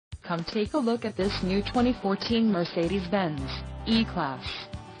Come take a look at this new 2014 Mercedes-Benz E-Class.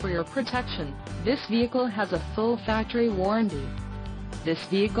 For your protection, this vehicle has a full factory warranty. This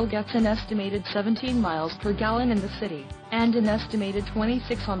vehicle gets an estimated 17 miles per gallon in the city, and an estimated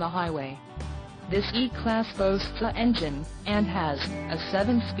 26 on the highway. This E-Class boasts an engine, and has a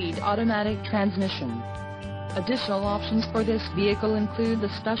 7-speed automatic transmission. Additional options for this vehicle include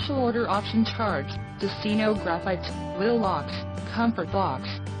the special order option charge, Destino Graphite, wheel locks, comfort box,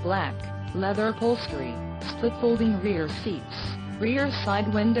 black, leather upholstery, split folding rear seats, rear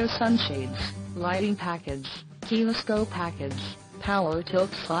side window sunshades, lighting package, keyless go package, power tilt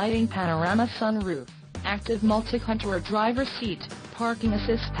sliding panorama sunroof, active multi-contour driver seat, parking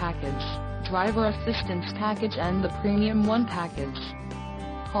assist package, driver assistance package and the Premium 1 package.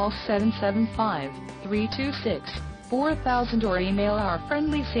 Call 775-326-4000 or email our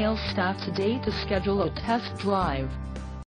friendly sales staff today to schedule a test drive.